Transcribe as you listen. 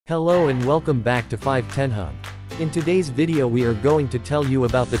Hello and welcome back to 510 Hub. In today's video we are going to tell you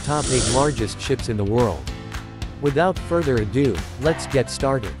about the top 8 largest ships in the world. Without further ado, let's get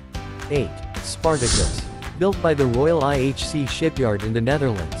started. 8. Spartacus. Built by the Royal IHC shipyard in the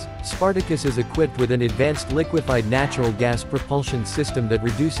Netherlands, Spartacus is equipped with an advanced liquefied natural gas propulsion system that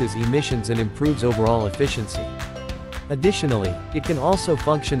reduces emissions and improves overall efficiency. Additionally, it can also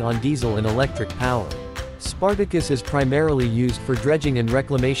function on diesel and electric power. Spartacus is primarily used for dredging and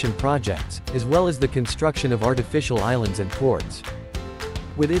reclamation projects, as well as the construction of artificial islands and ports.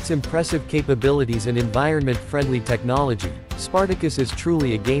 With its impressive capabilities and environment-friendly technology, Spartacus is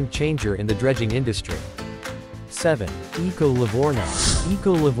truly a game-changer in the dredging industry. 7. Eco-Livorno.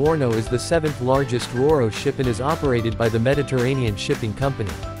 Eco-Livorno is the 7th largest Ro-Ro ship and is operated by the Mediterranean Shipping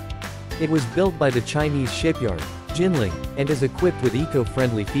Company. It was built by the Chinese shipyard, Jinling, and is equipped with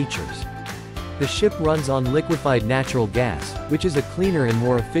eco-friendly features. The ship runs on liquefied natural gas, which is a cleaner and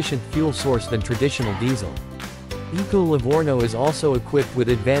more efficient fuel source than traditional diesel. Eco-Livorno is also equipped with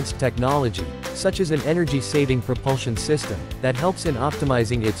advanced technology, such as an energy-saving propulsion system, that helps in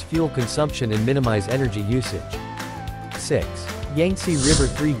optimizing its fuel consumption and minimize energy usage. 6. Yangtze River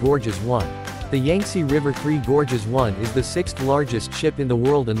 3 Gorges 1. The Yangtze River 3 Gorges 1 is the 6th largest ship in the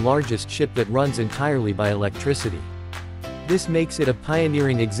world and largest ship that runs entirely by electricity. This makes it a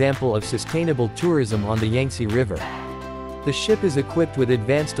pioneering example of sustainable tourism on the Yangtze River. The ship is equipped with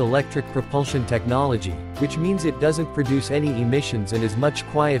advanced electric propulsion technology, which means it doesn't produce any emissions and is much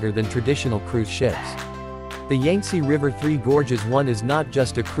quieter than traditional cruise ships. The Yangtze River 3 Gorges 1 is not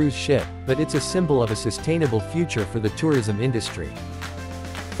just a cruise ship, but it's a symbol of a sustainable future for the tourism industry.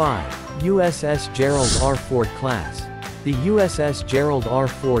 5. USS Gerald R-Ford class. The USS Gerald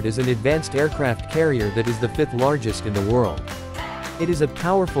R-Ford is an advanced aircraft carrier that is the 5th largest in the world. It is a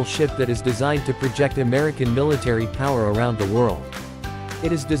powerful ship that is designed to project American military power around the world.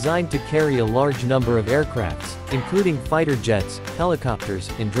 It is designed to carry a large number of aircrafts, including fighter jets, helicopters,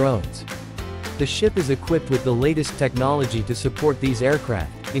 and drones. The ship is equipped with the latest technology to support these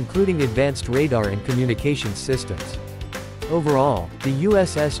aircraft, including advanced radar and communications systems. Overall, the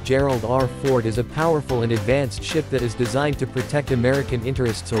USS Gerald R-Ford is a powerful and advanced ship that is designed to protect American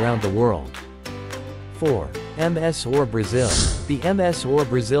interests around the world. 4. MS Ore Brasil. The MS Ore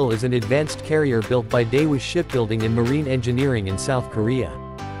Brasil is an advanced carrier built by Daewoo Shipbuilding and Marine Engineering in South Korea.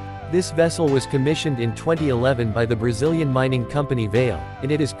 This vessel was commissioned in 2011 by the Brazilian mining company Vale,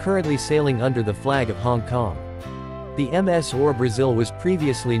 and it is currently sailing under the flag of Hong Kong. The MS Ore Brasil was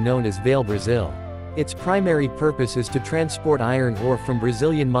previously known as Vale Brasil. Its primary purpose is to transport iron ore from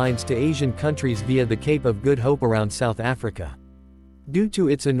Brazilian mines to Asian countries via the Cape of Good Hope around South Africa. Due to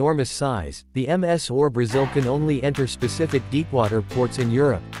its enormous size, the MS Ore Brasil can only enter specific deepwater ports in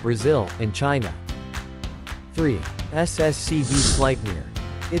Europe, Brazil, and China. 3. SSCV Sleipnir.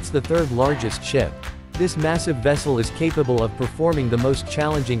 It's the 3rd largest ship. This massive vessel is capable of performing the most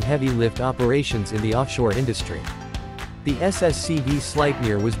challenging heavy lift operations in the offshore industry. The SSCV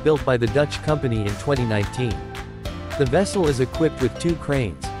Sleipnir was built by the Dutch company in 2019. The vessel is equipped with 2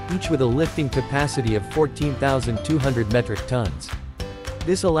 cranes, each with a lifting capacity of 14,200 metric tons.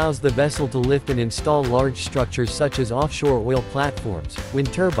 This allows the vessel to lift and install large structures such as offshore oil platforms,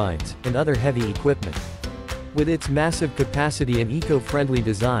 wind turbines, and other heavy equipment. With its massive capacity and eco-friendly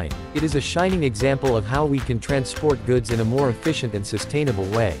design, it is a shining example of how we can transport goods in a more efficient and sustainable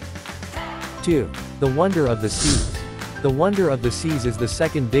way. 2. The Wonder of the Seas. The Wonder of the Seas is the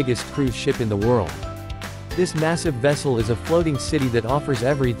 2nd biggest cruise ship in the world. This massive vessel is a floating city that offers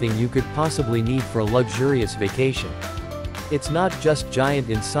everything you could possibly need for a luxurious vacation. It's not just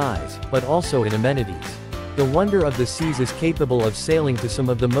giant in size, but also in amenities. The Wonder of the Seas is capable of sailing to some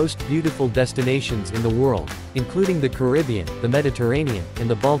of the most beautiful destinations in the world, including the Caribbean, the Mediterranean, and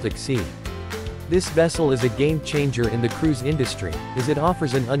the Baltic Sea. This vessel is a game-changer in the cruise industry, as it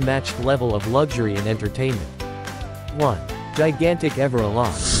offers an unmatched level of luxury and entertainment. 1. Gigantic Eve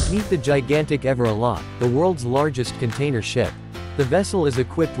Alot. Meet the gigantic Eve Alot, the world's largest container ship. The vessel is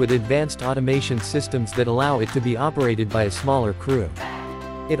equipped with advanced automation systems that allow it to be operated by a smaller crew.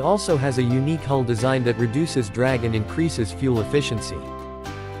 It also has a unique hull design that reduces drag and increases fuel efficiency.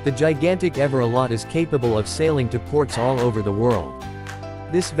 The gigantic Eve Alot is capable of sailing to ports all over the world.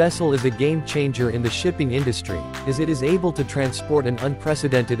 This vessel is a game-changer in the shipping industry, as it is able to transport an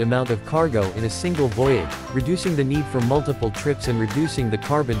unprecedented amount of cargo in a single voyage, reducing the need for multiple trips and reducing the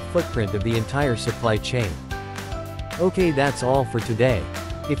carbon footprint of the entire supply chain. Okay, that's all for today.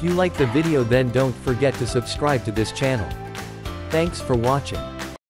 If you liked the video, then don't forget to subscribe to this channel. Thanks for watching.